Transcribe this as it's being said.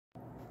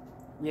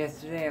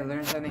Yesterday I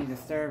learned something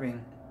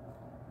disturbing.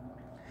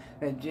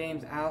 That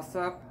James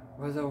Allsup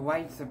was a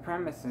white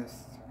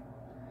supremacist.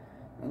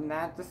 And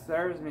that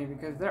disturbs me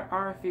because there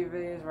are a few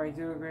videos where I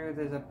do agree with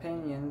his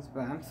opinions,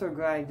 but I'm so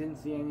glad I didn't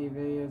see any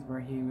videos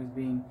where he was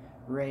being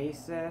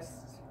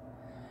racist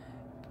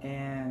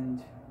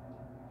and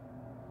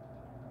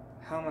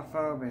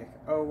homophobic.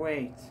 Oh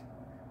wait,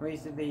 where he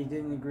said that he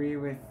didn't agree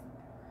with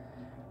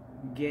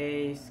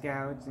gay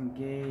scouts and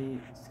gay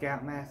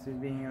scoutmasters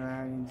being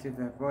allowed into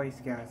the Boy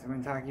Scouts. And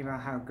when talking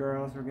about how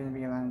girls were going to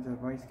be allowed into the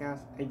Boy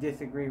Scouts, I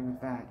disagree with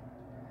that.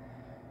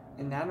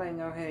 And now that I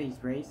know that he's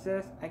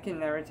racist, I can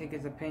never take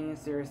his opinion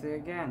seriously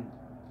again.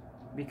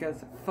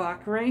 Because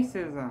fuck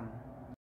racism.